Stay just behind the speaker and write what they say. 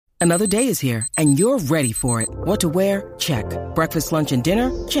Another day is here, and you're ready for it. What to wear? Check. Breakfast, lunch, and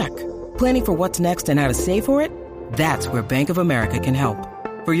dinner? Check. Planning for what's next and how to save for it? That's where Bank of America can help.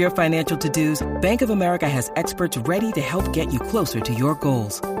 For your financial to-dos, Bank of America has experts ready to help get you closer to your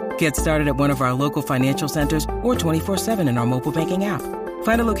goals. Get started at one of our local financial centers or 24/7 in our mobile banking app.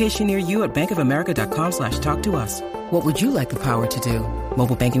 Find a location near you at bankofamerica.com/talktous. What would you like the power to do?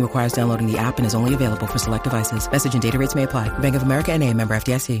 Mobile banking requires downloading the app and is only available for select devices. Message and data rates may apply. Bank of America N.A., member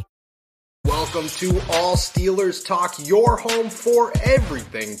FDIC. Welcome to All Steelers Talk, your home for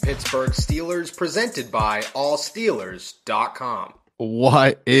everything Pittsburgh Steelers, presented by allsteelers.com.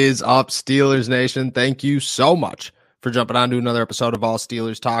 What is up, Steelers Nation? Thank you so much for jumping on to another episode of All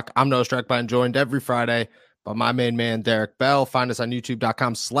Steelers Talk. I'm Noah Streckbein, joined every Friday by my main man, Derek Bell. Find us on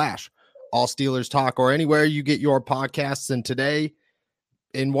youtube.com/All Steelers Talk or anywhere you get your podcasts. And today,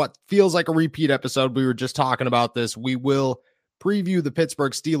 in what feels like a repeat episode, we were just talking about this, we will preview the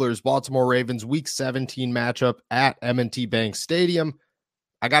Pittsburgh Steelers Baltimore Ravens Week 17 matchup at M&T Bank Stadium.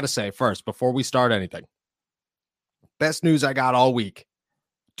 I got to say first, before we start anything, best news I got all week.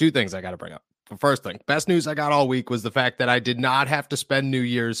 Two things I got to bring up. The first thing, best news I got all week was the fact that I did not have to spend New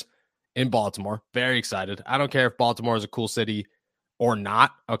Year's in Baltimore. Very excited. I don't care if Baltimore is a cool city or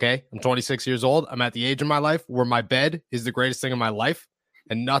not. Okay. I'm 26 years old. I'm at the age of my life where my bed is the greatest thing in my life,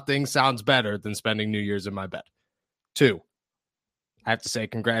 and nothing sounds better than spending New Year's in my bed. Two, I have to say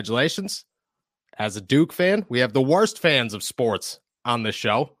congratulations. As a Duke fan, we have the worst fans of sports on this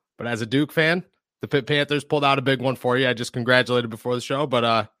show, but as a Duke fan, the Pitt Panthers pulled out a big one for you. I just congratulated before the show, but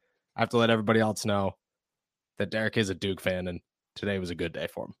I have to let everybody else know that Derek is a Duke fan, and today was a good day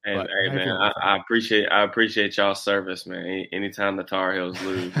for him. Hey man, I appreciate y'all's service, man. Anytime the Tar Heels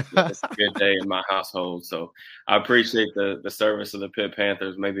lose, it's a good day in my household. So I appreciate the service of the Pitt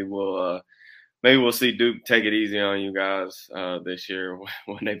Panthers. Maybe we'll see Duke take it easy on you guys this year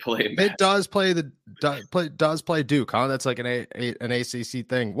when they play. It does play Duke, huh? That's like an ACC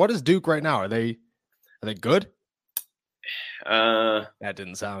thing. What is Duke right now? Are they good? That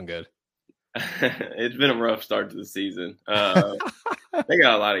didn't sound good. It's been a rough start to the season. They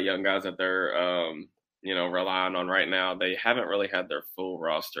got a lot of young guys that they're relying on right now. They haven't really had their full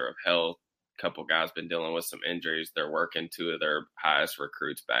roster of health. A couple guys been dealing with some injuries. They're working two of their highest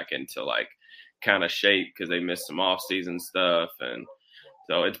recruits back into kind of shape because they missed some off-season stuff, and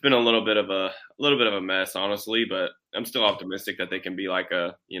so it's been a little bit of a mess, honestly. But I'm still optimistic that they can be like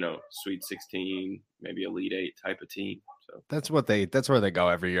a Sweet 16, maybe Elite 8 type of team. So that's where they go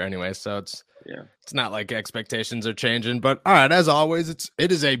every year anyway. So it's not like expectations are changing. But all right, as always,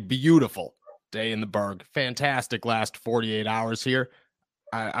 it is a beautiful day in the Berg. Fantastic last 48 hours here.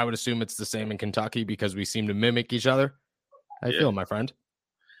 I would assume it's the same in Kentucky because we seem to mimic each other. How you feel, my friend?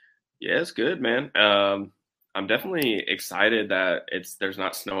 Yeah, it's good, man. I'm definitely excited that there's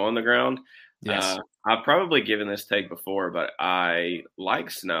not snow on the ground. Yes. I've probably given this take before, but I like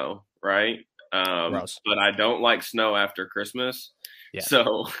snow, right? But I don't like snow after Christmas. Yeah.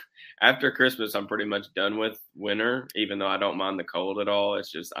 So after Christmas, I'm pretty much done with winter, even though I don't mind the cold at all.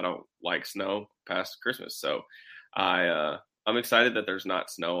 It's just I don't like snow past Christmas. So I'm excited that there's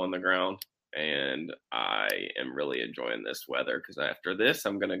not snow on the ground. And I am really enjoying this weather because after this,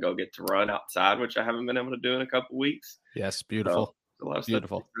 I'm going to go get to run outside, which I haven't been able to do in a couple weeks. Yes, beautiful. So, a lot of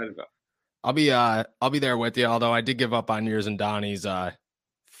beautiful. Stuff I'll be there with you. Although I did give up on yours and Donnie's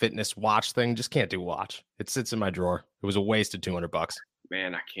fitness watch thing. Just can't do watch. It sits in my drawer. It was a waste of $200.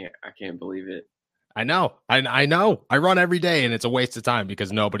 Man, I can't believe it. I know. I know. I run every day, and it's a waste of time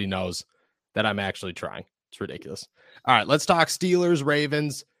because nobody knows that I'm actually trying. It's ridiculous. All right, let's talk Steelers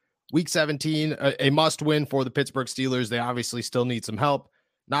Ravens. Week 17, a must-win for the Pittsburgh Steelers. They obviously still need some help.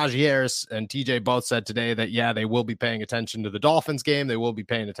 Najee Harris and TJ both said today that, they will be paying attention to the Dolphins game. They will be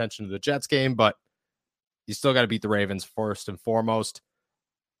paying attention to the Jets game, but you still got to beat the Ravens first and foremost.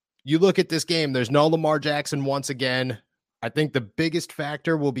 You look at this game, there's no Lamar Jackson once again. I think the biggest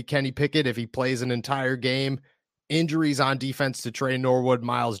factor will be Kenny Pickett if he plays an entire game. Injuries on defense to Trey Norwood,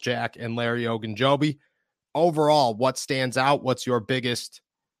 Miles Jack, and Larry Ogunjobi. Overall, what stands out? What's your biggest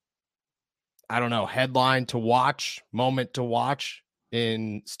headline to watch, moment to watch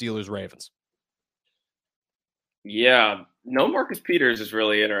in Steelers Ravens? Yeah, no Marcus Peters is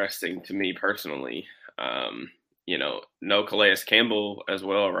really interesting to me personally. No Calais Campbell as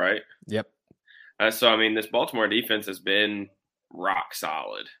well, right? Yep. So, this Baltimore defense has been rock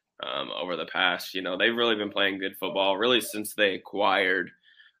solid over the past, they've really been playing good football really since they acquired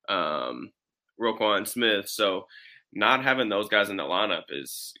Roquan Smith. So not having those guys in the lineup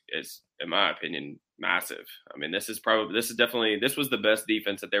is in my opinion massive. I mean, this was the best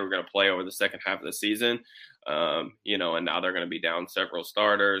defense that they were going to play over the second half of the season. And now they're going to be down several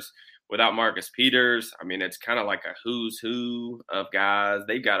starters without Marcus Peters. I mean, it's kind of like a who's who of guys.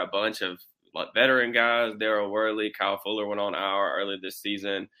 They've got a bunch of veteran guys. Daryl Worley, Kyle Fuller went on IR early this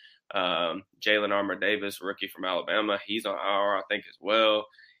season. Jalen Armour-Davis, rookie from Alabama, he's on IR, I think, as well.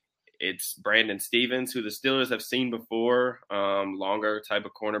 It's Brandon Stevens, who the Steelers have seen before, longer type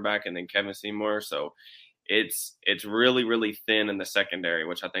of cornerback, and then Kevin Seymour. So it's really, really thin in the secondary,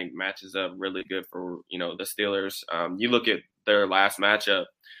 which I think matches up really good for, the Steelers. You look at their last matchup,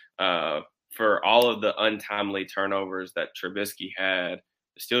 for all of the untimely turnovers that Trubisky had,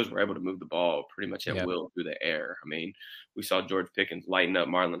 the Steelers were able to move the ball pretty much at will through the air. I mean, we saw George Pickens lighten up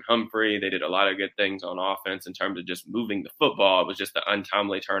Marlon Humphrey. They did a lot of good things on offense in terms of just moving the football. It was just the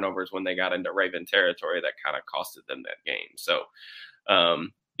untimely turnovers when they got into Raven territory that kind of costed them that game. So,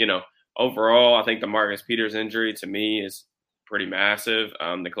 overall, I think the Marcus Peters injury to me is pretty massive.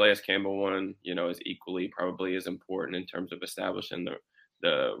 The Calais Campbell one, is equally probably as important in terms of establishing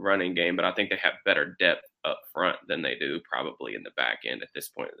the running game, but I think they have better depth up front than they do probably in the back end at this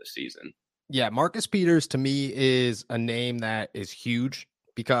point of the season. Yeah, Marcus Peters to me is a name that is huge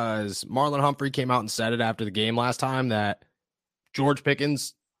because Marlon Humphrey came out and said it after the game last time that George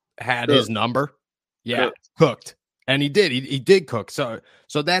Pickens had his number. Yeah, cooked. And he did. He did cook. So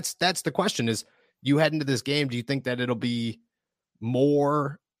that's the question is, you head into this game, do you think that it'll be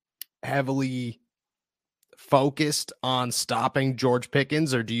more heavily focused on stopping George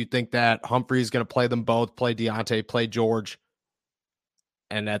Pickens, or do you think that Humphrey is going to play them both, play Deontay, play George?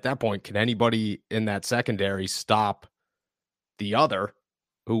 And at that point, can anybody in that secondary stop the other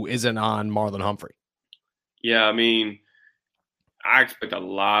who isn't on Marlon Humphrey? Yeah, I mean, I expect a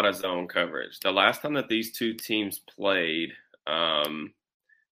lot of zone coverage. The last time that these two teams played,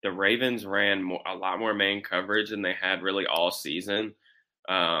 the Ravens ran a lot more man coverage than they had really all season.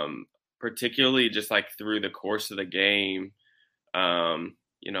 Particularly just like through the course of the game,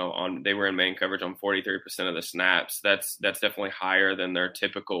 they were in man coverage on 43% of the snaps. That's definitely higher than their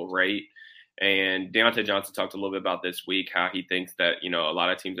typical rate. And Deontay Johnson talked a little bit about this week how he thinks that, a lot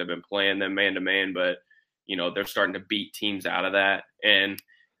of teams have been playing them man to man, but, they're starting to beat teams out of that. And,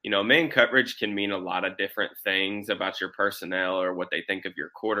 man coverage can mean a lot of different things about your personnel or what they think of your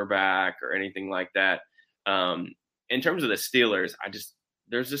quarterback or anything like that. In terms of the Steelers,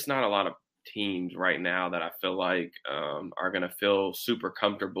 there's just not a lot of teams right now that I feel like are going to feel super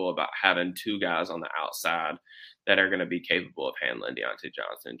comfortable about having two guys on the outside that are going to be capable of handling Deontay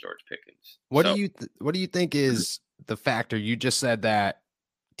Johnson and George Pickens. What do you think is the factor? You just said that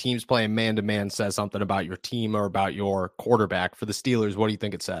teams playing man-to-man says something about your team or about your quarterback. For the Steelers, what do you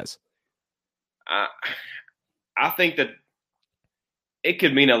think it says? I think that it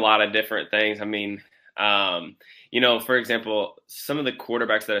could mean a lot of different things. I mean, for example, some of the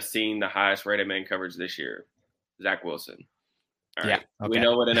quarterbacks that have seen the highest rated man coverage this year, Zach Wilson. All right. Yeah, okay. We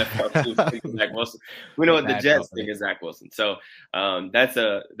know what NFL teams think of Zach Wilson. We know what the Jets think of Zach Wilson. So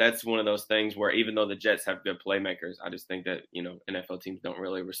that's one of those things where even though the Jets have good playmakers, I just think that, NFL teams don't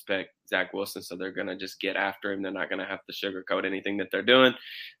really respect Zach Wilson. So they're going to just get after him. They're not going to have to sugarcoat anything that they're doing.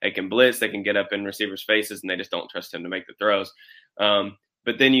 They can blitz, they can get up in receivers' faces, and they just don't trust him to make the throws.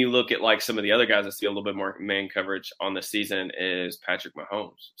 But then you look at like some of the other guys that see a little bit more man coverage on the season is Patrick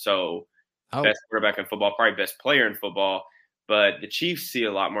Mahomes. So best quarterback in football, probably best player in football. But the Chiefs see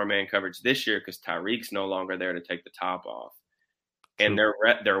a lot more man coverage this year because Tyreek's no longer there to take the top off. True. And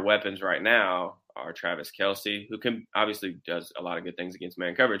their weapons right now are Travis Kelce, who can obviously does a lot of good things against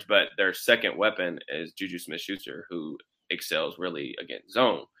man coverage, but their second weapon is Juju Smith-Schuster, who excels really against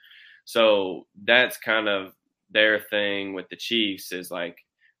zone. So that's kind of their thing with the Chiefs is like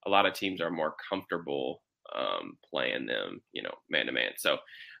a lot of teams are more comfortable playing them, man to man. So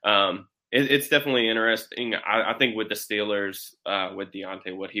it's definitely interesting. I think with the Steelers, with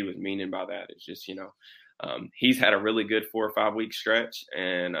Deontay, what he was meaning by that is just, he's had a really good 4 or 5 week stretch.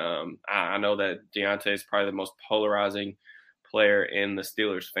 And I know that Deontay is probably the most polarizing player in the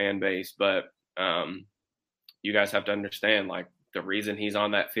Steelers fan base, but you guys have to understand, like, the reason he's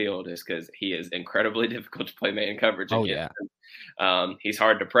on that field is because he is incredibly difficult to play man coverage against. Yeah. He's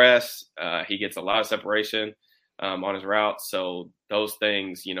hard to press. He gets a lot of separation on his routes. So those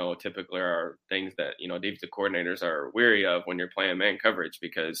things, typically are things that, defensive coordinators are weary of when you're playing man coverage,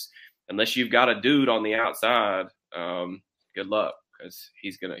 because unless you've got a dude on the outside, good luck, because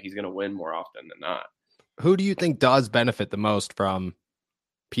he's gonna win more often than not. Who do you think does benefit the most from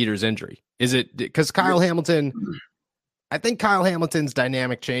Peter's injury? Is it because Kyle Hamilton? I think Kyle Hamilton's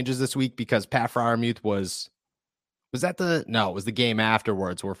dynamic changes this week because Pat Freiermuth was Was that it was the game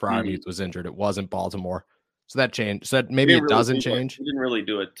afterwards where Freiermuth was injured. It wasn't Baltimore. So that changed. So that maybe it doesn't change. He didn't really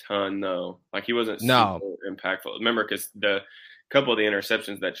do a ton though. Like he wasn't super impactful. Remember, because the couple of the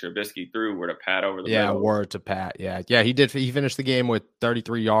interceptions that Trubisky threw were to Pat over the middle. Were to Pat. Yeah. He did. He finished the game with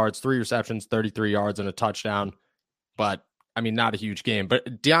 33 yards, 3 receptions, 33 yards, and a touchdown. But I mean, not a huge game.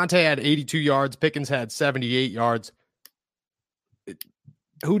 But Deontay had 82 yards. Pickens had 78 yards.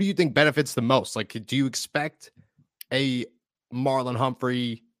 Who do you think benefits the most? Like, do you expect a Marlon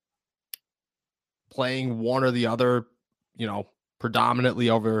Humphrey playing one or the other, predominantly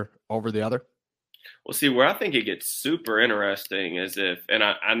over the other? Well, see, where I think it gets super interesting is and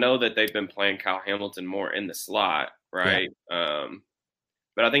I know that they've been playing Kyle Hamilton more in the slot, right? Yeah.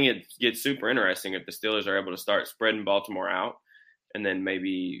 But I think it gets super interesting if the Steelers are able to start spreading Baltimore out and then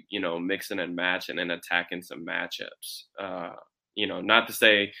maybe, mixing and matching and attacking some matchups. Not to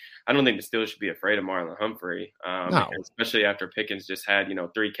say I don't think the Steelers should be afraid of Marlon Humphrey, no. Especially after Pickens just had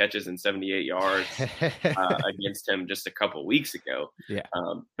 3 catches and 78 yards against him just a couple weeks ago. Yeah.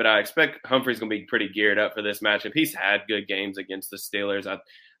 But I expect Humphrey's going to be pretty geared up for this matchup. He's had good games against the Steelers.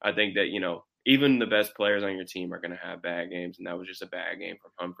 I think that even the best players on your team are going to have bad games, and that was just a bad game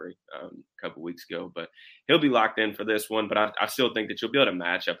from Humphrey a couple weeks ago. But he'll be locked in for this one. But I still think that you'll be able to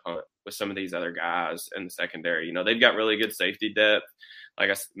match up Hunt with some of these other guys in the secondary. They've got really good safety depth. Like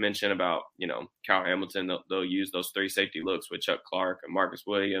I mentioned about, Kyle Hamilton, they'll use those 3 safety looks with Chuck Clark and Marcus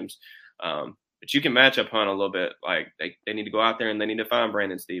Williams. But you can match up Hunt a little bit. Like they need to go out there and they need to find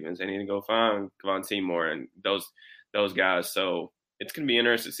Brandon Stevens. They need to go find Kevon Seymour and those guys. So it's going to be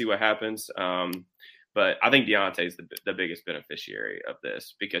interesting to see what happens. But I think Deontay's the biggest beneficiary of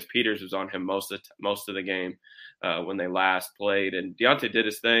this because Peters was on him most of the game when they last played. And Deontay did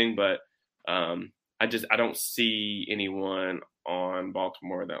his thing, but I don't see anyone on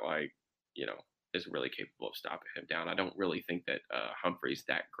Baltimore that is really capable of stopping him down. I don't really think that Humphrey's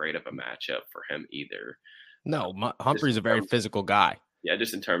that great of a matchup for him either. No, Humphrey's a very physical guy. Yeah,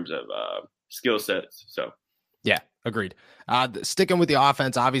 just in terms of skill sets. So. Yeah, agreed. Sticking with the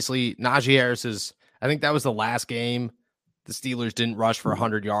offense, obviously, Najee Harris I think that was the last game the Steelers didn't rush for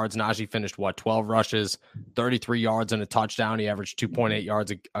 100 yards. Najee finished, 12 rushes, 33 yards and a touchdown. He averaged 2.8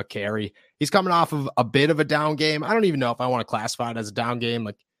 yards a carry. He's coming off of a bit of a down game. I don't even know if I want to classify it as a down game.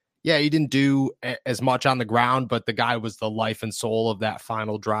 Like, yeah, he didn't do as much on the ground, but the guy was the life and soul of that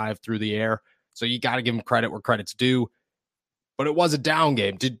final drive through the air. So you got to give him credit where credit's due. But it was a down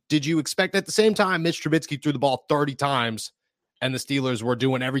game. Did you expect at the same time Mitch Trubisky threw the ball 30 times and the Steelers were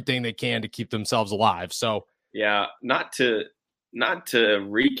doing everything they can to keep themselves alive? So yeah, not to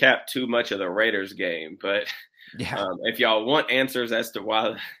recap too much of the Raiders game, but yeah. If y'all want answers as to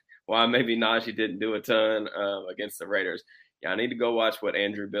why maybe Najee didn't do a ton against the Raiders, I need to go watch what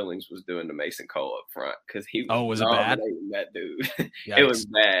Andrew Billings was doing to Mason Cole up front because he was dominating that dude. It was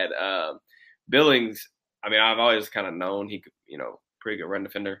bad. Billings, I mean, I've always kind of known he could, pretty good run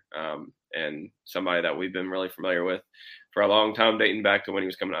defender, and somebody that we've been really familiar with for a long time, dating back to when he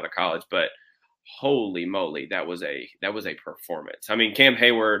was coming out of college. But holy moly, that was a performance. I mean, Cam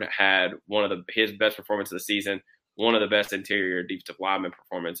Hayward had one of his best performances of the season, one of the best interior defensive lineman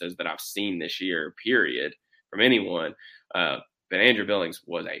performances that I've seen this year, period, from anyone. But Andrew Billings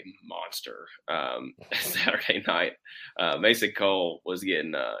was a monster Saturday night. Mason Cole was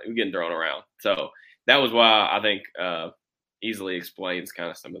getting thrown around. So that was why I think easily explains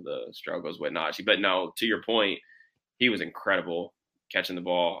kind of some of the struggles with Najee. But no, to your point, he was incredible catching the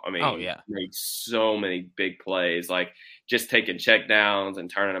ball. I mean, made so many big plays, like just taking check downs and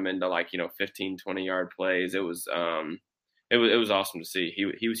turning them into 15, 20-yard plays. It was awesome to see.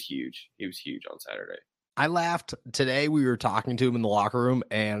 He was huge. He was huge on Saturday. I laughed today. We were talking to him in the locker room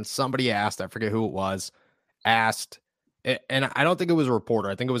and somebody asked, I forget who it was, and I don't think it was a reporter.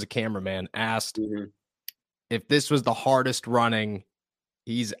 I think it was a cameraman asked if this was the hardest running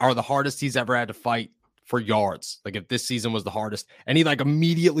the hardest he's ever had to fight for yards. Like if this season was the hardest, and he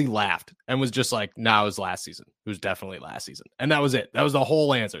immediately laughed and was just like, no, it was last season. It was definitely last season. And that was it. That was the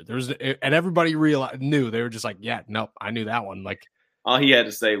whole answer. And everybody knew. They were just like, yeah, nope, I knew that one. Like all he had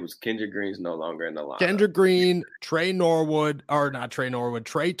to say was Kendrick Green's no longer in the line. Kendrick Green, Trey Turner.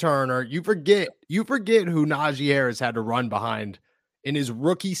 You forget who Najee Harris had to run behind in his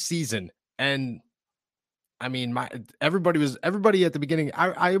rookie season. And I mean, everybody at the beginning.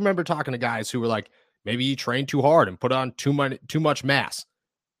 I remember talking to guys who were like, maybe he trained too hard and put on too much mass.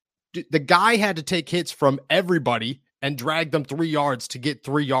 The guy had to take hits from everybody and drag them 3 yards to get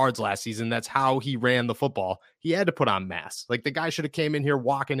 3 yards last season. That's how he ran the football. He had to put on mass. Like the guy should have came in here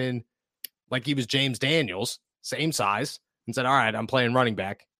walking in like he was James Daniels, same size, and said, all right, I'm playing running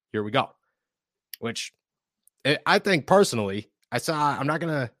back. Here we go. Which I think personally, I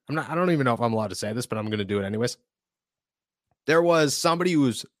don't even know if I'm allowed to say this, but I'm going to do it anyways. There was somebody who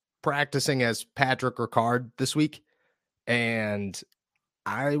was practicing as Patrick Ricard this week, and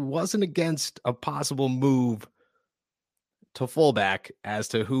I wasn't against a possible move to fullback as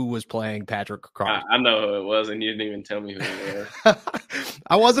to who was playing Patrick Ricard. I know who it was, and you didn't even tell me who it was.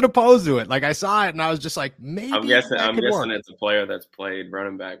 I wasn't opposed to it. Like, I saw it, and I was just like, maybe I'm guessing work. it's a player that's played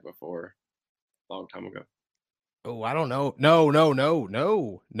running back before a long time ago. Oh, I don't know. No.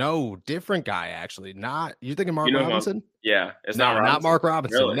 Different guy, actually. Not you thinking Mark Robinson? Yeah, it's not Mark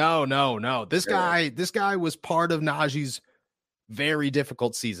Robinson. Really? No. This guy was part of Najee's very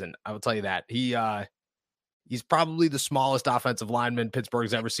difficult season. I will tell you that. He's probably the smallest offensive lineman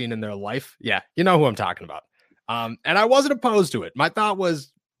Pittsburgh's ever seen in their life. Yeah, you know who I'm talking about. And I wasn't opposed to it. My thought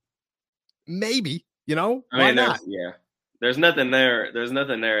was maybe, why not? There's nothing there. There's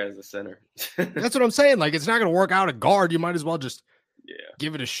nothing there as a center. That's what I'm saying. Like, it's not going to work out at guard. You might as well just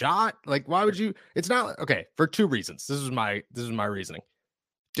give it a shot. Like, why would you? It's not okay for two reasons. This is my reasoning.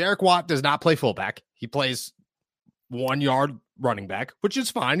 Derek Watt does not play fullback. He plays 1 yard running back, which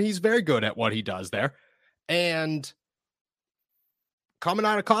is fine. He's very good at what he does there. And coming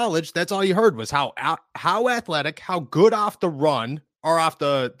out of college, that's all you heard was how athletic, how good off the run or off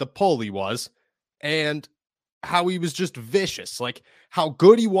the pull he was, and how he was just vicious, like how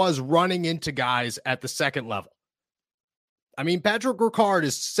good he was running into guys at the second level. I mean, Patrick Ricard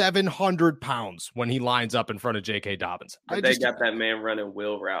is 700 pounds when he lines up in front of J.K. Dobbins. They got that man running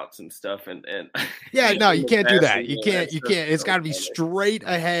wheel routes and stuff, and yeah, no, you can't do that. You can't. It's got to be straight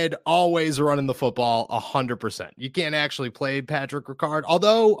ahead, always running the football 100%. You can't actually play Patrick Ricard,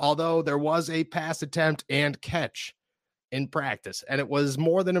 although there was a pass attempt and catch in practice, and it was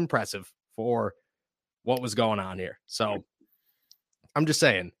more than impressive for what was going on here. So I'm just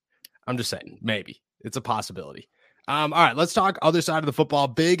saying, maybe it's a possibility. All right, let's talk other side of the football.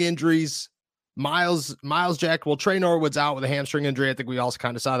 Big injuries. Miles Jack. Well, Trey Norwood's out with a hamstring injury. I think we also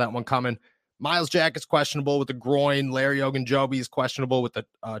kind of saw that one coming. Miles Jack is questionable with the groin. Larry Ogunjobi is questionable with the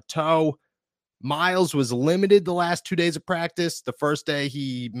toe. Miles was limited the last 2 days of practice. The first day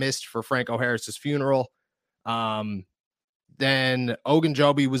he missed for Franco Harris's funeral. Then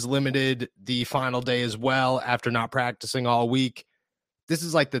Ogunjobi was limited the final day as well after not practicing all week. This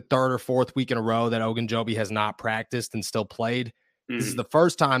is like the third or fourth week in a row that Ogunjobi has not practiced and still played. Mm-hmm. This is the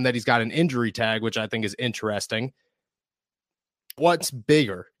first time that he's got an injury tag, which I think is interesting. What's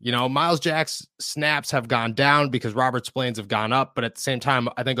bigger? Miles Jack's snaps have gone down because Robert Spillane's have gone up, but at the same time,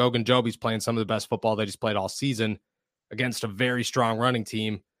 I think Ogunjobi's playing some of the best football that he's played all season against a very strong running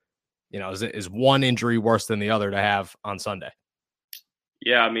team. Is one injury worse than the other to have on Sunday?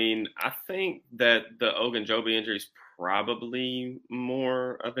 Yeah, I mean, I think that the Ogunjobi injury is probably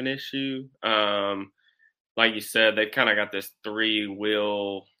more of an issue. Like you said, they've kind of got this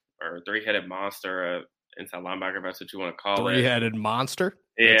three-headed monster, inside linebacker, if that's what you want to call it. Three-headed monster?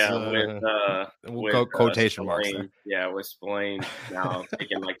 Yeah, we'll go quotation marks there. Yeah, with Spillane now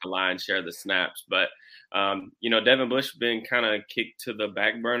taking like the lion's share of the snaps. But, Devin Bush been kind of kicked to the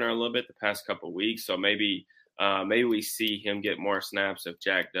back burner a little bit the past couple of weeks. So maybe we see him get more snaps if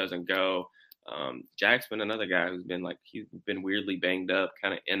Jack doesn't go. Jack's been another guy who's been weirdly banged up,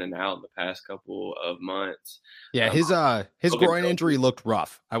 kind of in and out the past couple of months. Yeah, his groin injury looked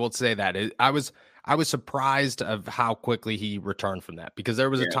rough. I will say that. I was surprised of how quickly he returned from that because there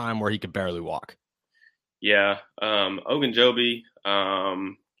was a time where he could barely walk. Yeah, Ogunjobi.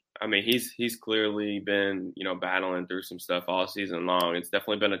 I mean, he's clearly been battling through some stuff all season long. It's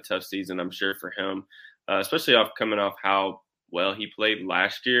definitely been a tough season, I'm sure, for him, especially coming off how well he played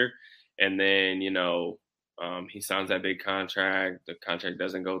last year. And then, he signs that big contract. The contract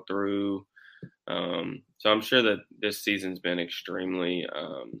doesn't go through. So I'm sure that this season's been extremely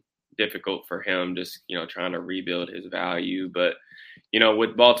difficult for him, just, trying to rebuild his value. But,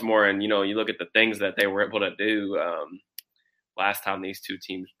 with Baltimore and, you look at the things that they were able to do last time these two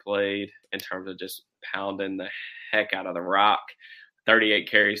teams played in terms of just pounding the heck out of the rock. 38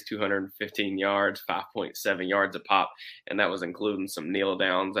 carries, 215 yards, 5.7 yards a pop, and that was including some kneel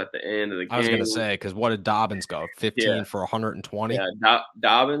downs at the end of the game. I was going to say, because what did Dobbins go? 15 for 120? Yeah,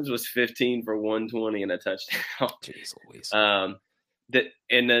 Dobbins was 15 for 120 and a touchdown. Jeez Louise. The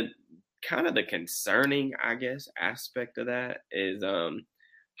kind of the concerning, I guess, aspect of that is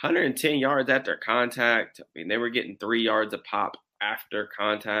 110 yards after contact. I mean, they were getting 3 yards a pop after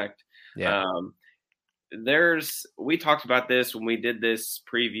contact. Yeah. We talked about this when we did this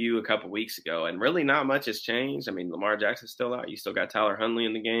preview a couple weeks ago, and really not much has changed. I mean, Lamar Jackson's still out. You still got Tyler Huntley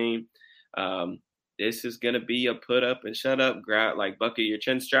in the game. this is going to be a put up and shut up, like bucket your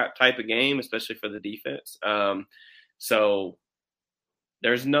chin strap type of game, especially for the defense. So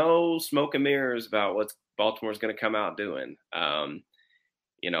there's no smoke and mirrors about what Baltimore's going to come out doing. I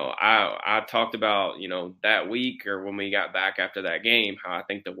talked about, that week or when we got back after that game, how I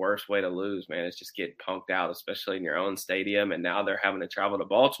think the worst way to lose, man, is just get punked out, especially in your own stadium. And now they're having to travel to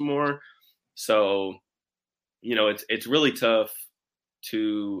Baltimore. So, it's really tough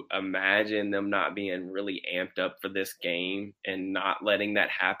to imagine them not being really amped up for this game and not letting that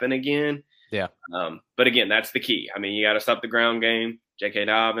happen again. Yeah. But again, that's the key. I mean, you got to stop the ground game. J.K.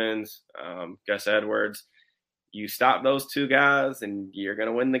 Dobbins, Gus Edwards. You stop those two guys and you're going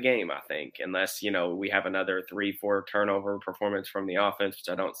to win the game, I think, unless, we have another 3-4 turnover performance from the offense,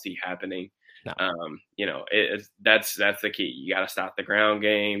 which I don't see happening. No. That's the key. You got to stop the ground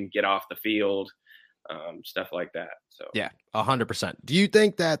game, get off the field, stuff like that. So yeah, 100%. Do you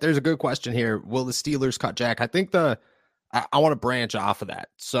think that there's a good question here? Will the Steelers cut Jack? I think I want to branch off of that.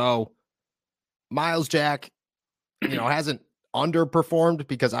 So Miles Jack, hasn't underperformed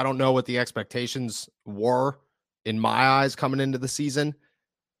because I don't know what the expectations were in my eyes coming into the season.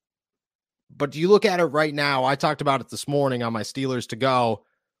 But do you look at it right now? I talked about it this morning on my Steelers to Go.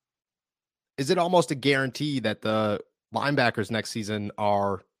 Is it almost a guarantee that the linebackers next season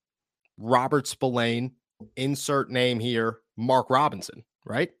are Robert Spillane, insert name here, Mark Robinson,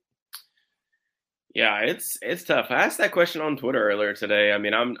 right? Yeah, it's tough. I asked that question on Twitter earlier today. I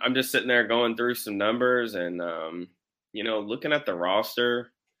mean, I'm just sitting there going through some numbers and looking at the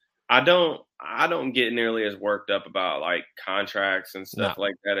roster. I don't get nearly as worked up about like contracts and stuff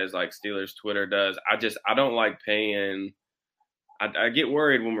like that as like Steelers Twitter does. I don't like paying. I get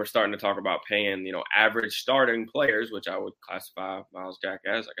worried when we're starting to talk about paying, average starting players, which I would classify Miles Jack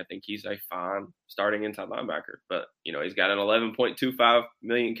as. Like, I think he's a fine starting inside linebacker, but he's got an $11.25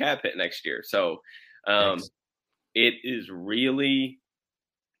 million cap hit next year. So it is really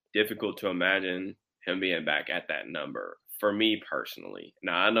difficult to imagine him being back at that number for me personally.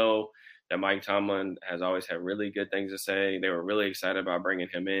 Now, I know that Mike Tomlin has always had really good things to say. They were really excited about bringing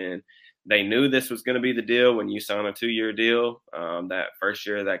him in. They knew this was going to be the deal when you sign a 2-year deal. That first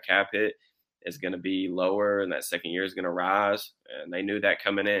year, that cap hit is going to be lower and that second year is going to rise. And they knew that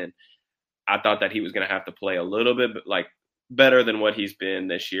coming in. I thought that he was going to have to play a little bit like better than what he's been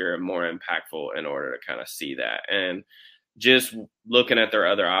this year and more impactful in order to kind of see that. And just looking at their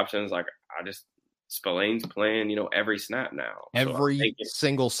other options, like Spillane's playing, every snap now. Every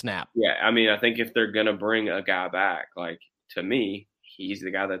single snap. Yeah. I mean, I think if they're going to bring a guy back, like to me, he's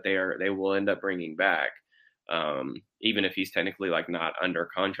the guy that they will end up bringing back. Even if he's technically like not under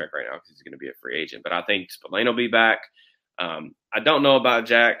contract right now because he's going to be a free agent. But I think Spillane will be back. I don't know about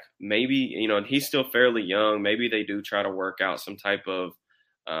Jack. Maybe, he's still fairly young. Maybe they do try to work out some type of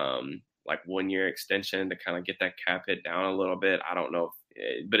like 1-year extension to kind of get that cap hit down a little bit. I don't know.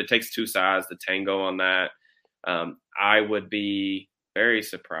 But it takes two sides to tango on that. I would be very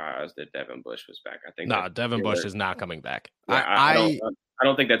surprised that Devin Bush was back. I think Devin Bush is not coming back. Yeah, I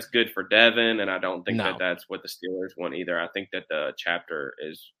don't think that's good for Devin, and I don't think that that's what the Steelers want either. I think that the chapter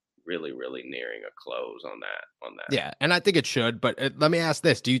is really, really nearing a close on that. Yeah, and I think it should. But let me ask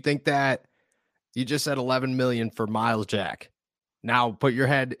this: do you think that you just said $11 million for Miles Jack? Now put your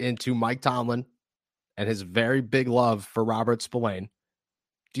head into Mike Tomlin and his very big love for Robert Spillane.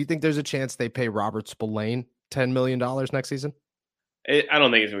 Do you think there's a chance they pay Robert Spillane $10 million next season? I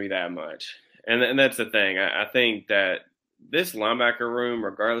don't think it's going to be that much. And that's the thing. I think that this linebacker room,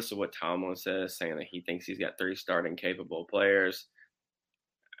 regardless of what Tomlin says, saying that he thinks he's got 3 starting capable players,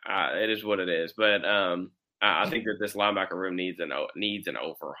 it is what it is. But I think that this linebacker room needs an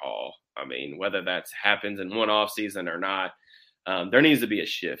overhaul. I mean, whether that happens in one offseason or not, there needs to be a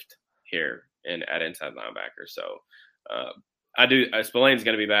shift here at inside linebacker. So Spillane's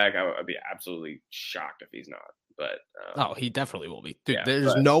going to be back. I'd be absolutely shocked if he's not. But he definitely will be. Dude,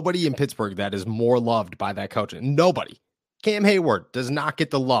 there's nobody in Pittsburgh that is more loved by that coach. Nobody. Cam Hayward does not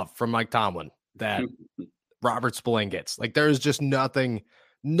get the love from Mike Tomlin that Robert Spillane gets. Like, there's just nothing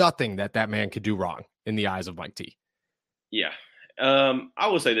that man could do wrong in the eyes of Mike T. Yeah. I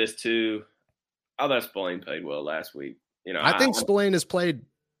will say this too. I thought Spillane played well last week. I think Spillane has played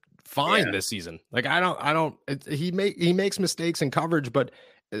fine this season. Like, he makes mistakes in coverage, but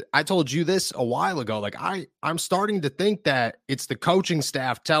I told you this a while ago. Like, I'm starting to think that it's the coaching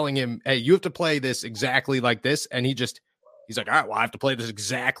staff telling him, hey, you have to play this exactly like this. And he's like, all right, well, I have to play this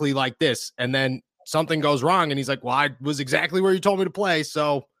exactly like this. And then something goes wrong. And he's like, well, I was exactly where you told me to play.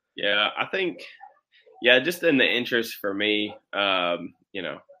 So yeah, I think, just in the interest for me, on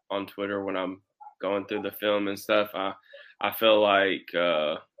Twitter, when I'm going through the film and stuff, I feel like,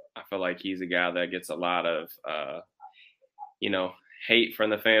 I feel like he's a guy that gets a lot of, hate from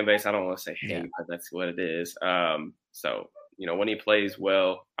the fan base. I don't want to say hate, but that's what it is. So, when he plays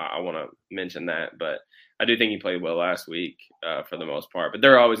well, I want to mention that. But I do think he played well last week for the most part. But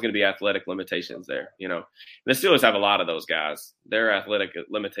there are always going to be athletic limitations there. The Steelers have a lot of those guys. There are athletic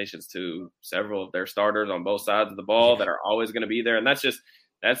limitations to several of their starters on both sides of the ball that are always going to be there. And that's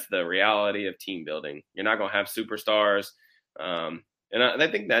the reality of team building. You're not going to have superstars. And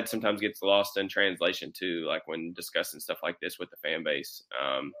I think that sometimes gets lost in translation too, like when discussing stuff like this with the fan base.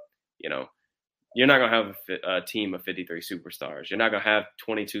 You're not going to have a team of 53 superstars. You're not going to have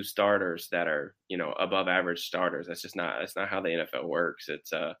 22 starters that are, above average starters. That's not how the NFL works.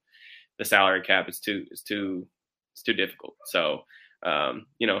 It's the salary cap is too difficult. So,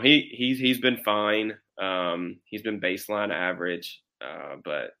 he's been fine. He's been baseline average.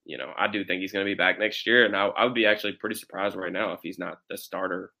 But I do think he's going to be back next year, and I would be actually pretty surprised right now if he's not the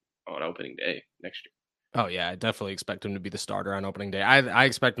starter on opening day next year. Oh yeah, I definitely expect him to be the starter on opening day. I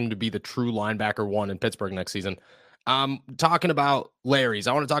expect him to be the true linebacker one in Pittsburgh next season. Talking about Larry's,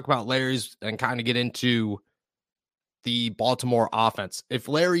 I want to talk about Larry's and kind of get into the Baltimore offense. If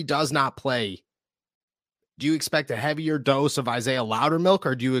Larry does not play, do you expect a heavier dose of Isaiah Loudermilk,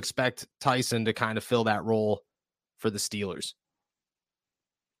 or do you expect Tyson to kind of fill that role for the Steelers?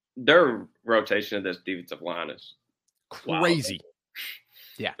 Their rotation of this defensive line is crazy. Wild.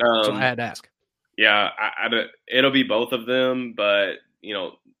 Yeah, so I had to ask. Yeah, it'll be both of them, but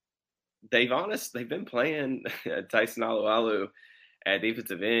they've been playing Tyson Alualu at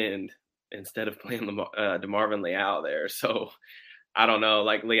defensive end instead of playing DeMarvin Leal there. So I don't know.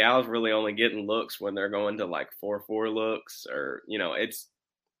 Like Leal's really only getting looks when they're going to like 4-4 looks, or it's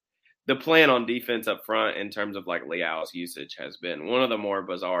the plan on defense up front in terms of like Leal's usage has been one of the more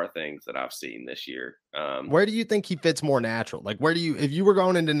bizarre things that I've seen this year. Where do you think he fits more natural? Like if you were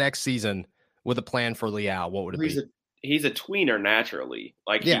going into next season with a plan for Leal, what would it be? He's a tweener naturally.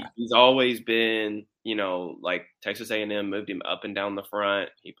 Like he's always been, like Texas A&M moved him up and down the front.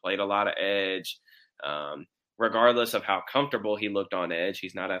 He played a lot of edge. Regardless of how comfortable he looked on edge,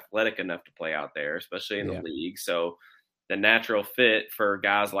 he's not athletic enough to play out there, especially in the league. So the natural fit for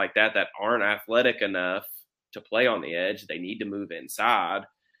guys like that aren't athletic enough to play on the edge, they need to move inside.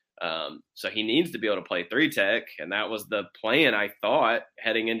 So he needs to be able to play 3-tech, and that was the plan, I thought,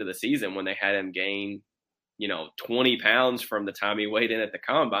 heading into the season when they had him gain, 20 pounds from the time he weighed in at the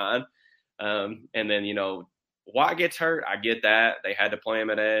combine. And then, Watt gets hurt. I get that. They had to play him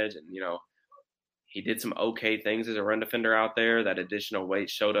at edge, and, he did some okay things as a run defender out there. That additional weight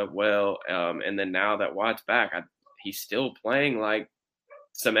showed up well. And then now that Watt's back, he's still playing like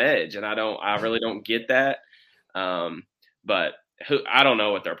some edge, and I really don't get that. But I don't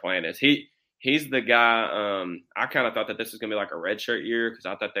know what their plan is. He's the guy. I kind of thought that this was going to be like a redshirt year because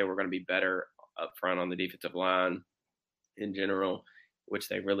I thought they were going to be better up front on the defensive line in general, which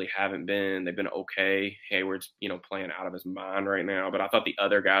they really haven't been. They've been okay. Hayward's, playing out of his mind right now, but I thought the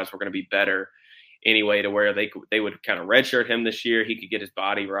other guys were going to be better anyway, to where they would kind of redshirt him this year. He could get his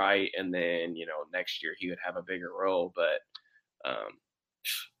body right, and then next year he would have a bigger role. But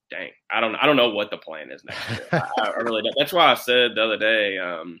dang, I don't know what the plan is next year. I really don't. That's why I said the other day,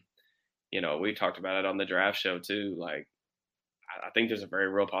 we talked about it on the draft show too. Like, I think there's a very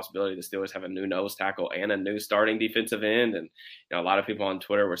real possibility the Steelers have a new nose tackle and a new starting defensive end. And a lot of people on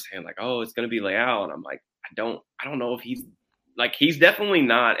Twitter were saying like, "Oh, it's going to be Leal," and I'm like, I don't know if he's definitely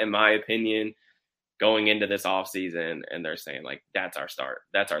not, in my opinion, going into this offseason, and they're saying like that's our start.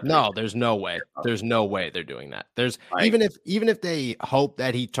 That's our no, there's no way. There's no way they're doing that. There's even if they hope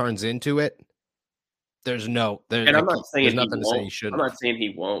that he turns into it, there's and I'm not saying there's nothing to say he shouldn't. I'm not saying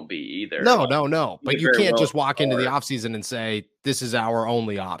he won't be either. No. But you can't just walk into the offseason and say this is our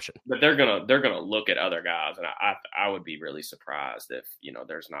only option. But they're gonna look at other guys, and I would be really surprised if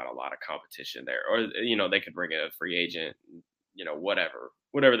there's not a lot of competition there, or they could bring in a free agent,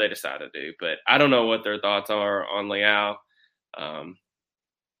 whatever they decide to do. But I don't know what their thoughts are on Leal.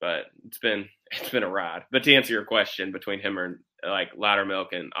 But it's been a ride. But to answer your question, between him and like Loudermilk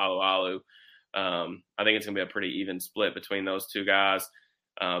and Alualu, I think it's going to be a pretty even split between those two guys.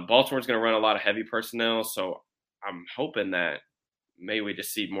 Baltimore's going to run a lot of heavy personnel, so I'm hoping that maybe we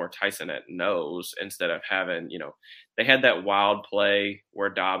just see more Tyson at nose instead of having, they had that wild play where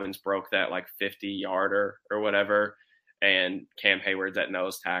Dobbins broke that like 50-yarder or whatever, and Cam Hayward's at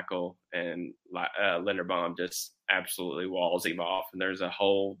nose tackle, and Linderbaum just absolutely walls him off. And there's a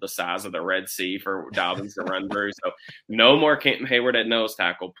hole the size of the Red Sea for Dobbins to run through. So no more Cam Hayward at nose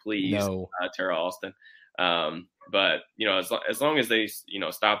tackle, please, no. Tara Austin. But, as long as they,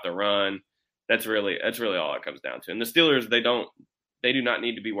 stop the run, that's really all it comes down to. And the Steelers, they don't they do not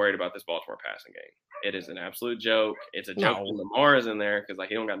need to be worried about this Baltimore passing game. It is an absolute joke. It's a joke No. when Lamar is in there because, like,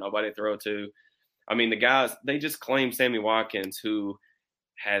 he don't got nobody to throw to. I mean, the guys, they just claimed Sammy Watkins, who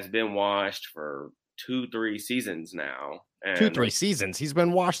has been washed for 2-3 seasons now. And 2-3 seasons. He's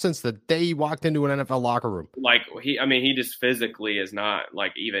been washed since the day he walked into an NFL locker room. Like, he just physically is not,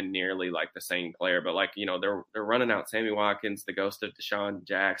 like, even nearly, like, the same player. But, like, you know, they're running out Sammy Watkins, the ghost of Deshaun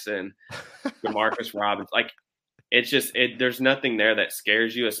Jackson, DeMarcus Robbins. Like, it's just there's nothing there that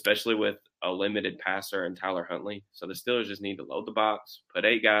scares you, especially with a limited passer and Tyler Huntley. So the Steelers just need to load the box, put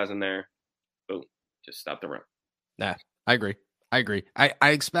 8 guys in there, boom, just stop the run. Yeah, I agree. I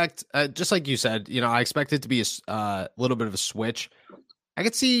expect, just like you said, you know, I expect it to be a little bit of a switch. I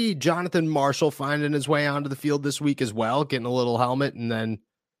could see Jonathan Marshall finding his way onto the field this week as well, getting a little helmet and then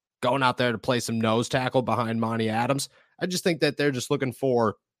going out there to play some nose tackle behind Monty Adams. I just think that they're just looking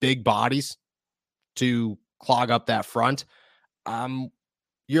for big bodies to clog up that front.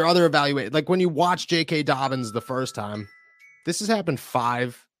 Your other evaluate, like when you watch J.K. Dobbins the first time, this has happened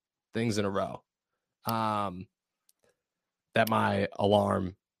 5 things in a row. That my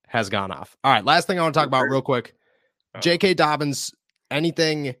alarm has gone off. All right, last thing I want to talk about real quick. J.K. Dobbins,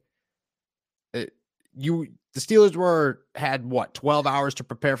 anything the Steelers had 12 hours to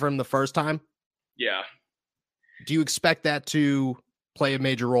prepare for him the first time? Yeah. Do you expect that to play a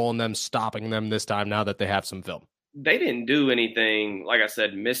major role in them stopping them this time now that they have some film? They didn't do anything, like I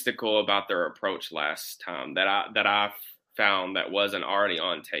said, mystical about their approach last time that I found that wasn't already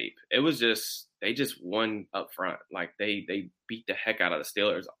on tape. It was just they just won up front. Like they beat the heck out of the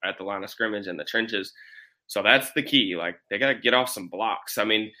Steelers at the line of scrimmage in the trenches. So that's the key. Like they got to get off some blocks. I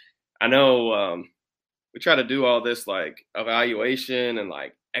mean, I know we try to do all this like evaluation and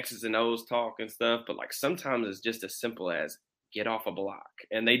like X's and O's talk and stuff, but like sometimes it's just as simple as get off a block.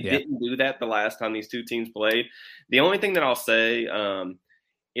 And they didn't do that the last time these two teams played. The only thing that I'll say,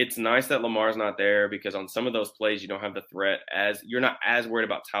 it's nice that Lamar's not there because on some of those plays, you don't have the threat as you're not as worried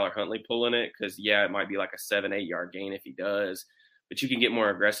about Tyler Huntley pulling it. Cause it might be like a 7-8 yard gain if he does, but you can get more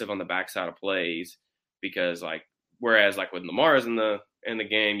aggressive on the backside of plays because whereas when Lamar is in the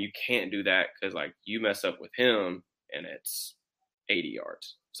game, you can't do that. Cause you mess up with him and it's 80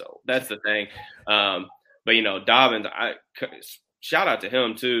 yards. So that's the thing. But Dobbins, shout out to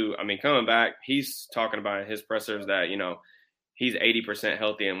him too. I mean, coming back, he's talking about in his pressers that, he's 80%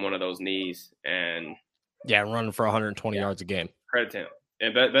 healthy in one of those knees and running for 120 yards a game. Credit to him.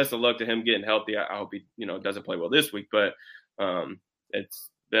 And best of luck to him getting healthy. I hope he, doesn't play well this week, but it's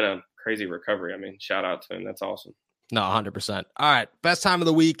been a crazy recovery. I mean, shout out to him. That's awesome. No, 100%. All right. Best time of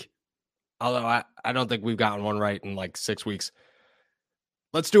the week. Although I don't think we've gotten one right in 6 weeks.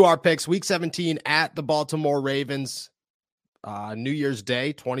 Let's do our picks. Week 17 at the Baltimore Ravens. New Year's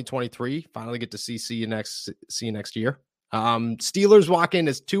Day, 2023. Finally get to see you next year. Steelers walk in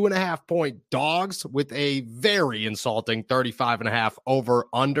as 2.5-point dogs with a very insulting 35.5 over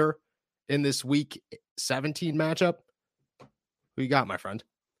under in this week 17 matchup. Who you got, my friend?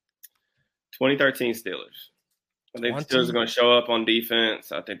 2013 Steelers. I think the Steelers are going to show up on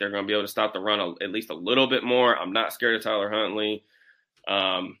defense. I think they're going to be able to stop the run at least a little bit more. I'm not scared of Tyler Huntley.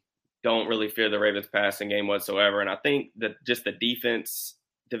 Don't really fear the Ravens passing game whatsoever. And I think that just the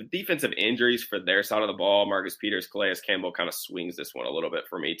defensive injuries for their side of the ball, Marcus Peters, Calais Campbell kind of swings this one a little bit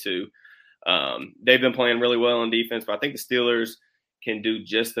for me too. They've been playing really well on defense, but I think the Steelers can do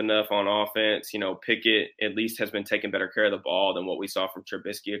just enough on offense. Pickett at least has been taking better care of the ball than what we saw from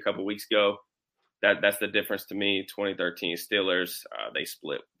Trubisky a couple weeks ago. That's the difference to me. 2013 Steelers, they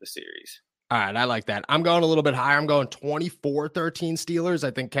split the series. All right, I like that. I'm going a little bit higher. I'm going 24-13 Steelers.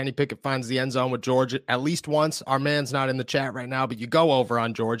 I think Kenny Pickett finds the end zone with George at least once. Our man's not in the chat right now, but you go over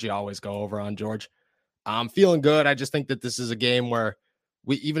on George. You always go over on George. I'm feeling good. I just think that this is a game where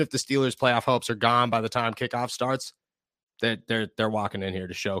even if the Steelers' playoff hopes are gone by the time kickoff starts, they're walking in here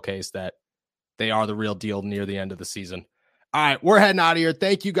to showcase that they are the real deal near the end of the season. All right, we're heading out of here.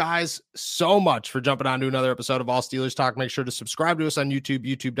 Thank you guys so much for jumping on to another episode of All Steelers Talk. Make sure to subscribe to us on YouTube,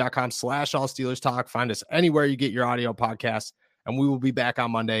 youtube.com/All Steelers Talk. Find us anywhere you get your audio podcasts, and we will be back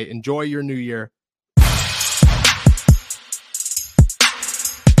on Monday. Enjoy your new year.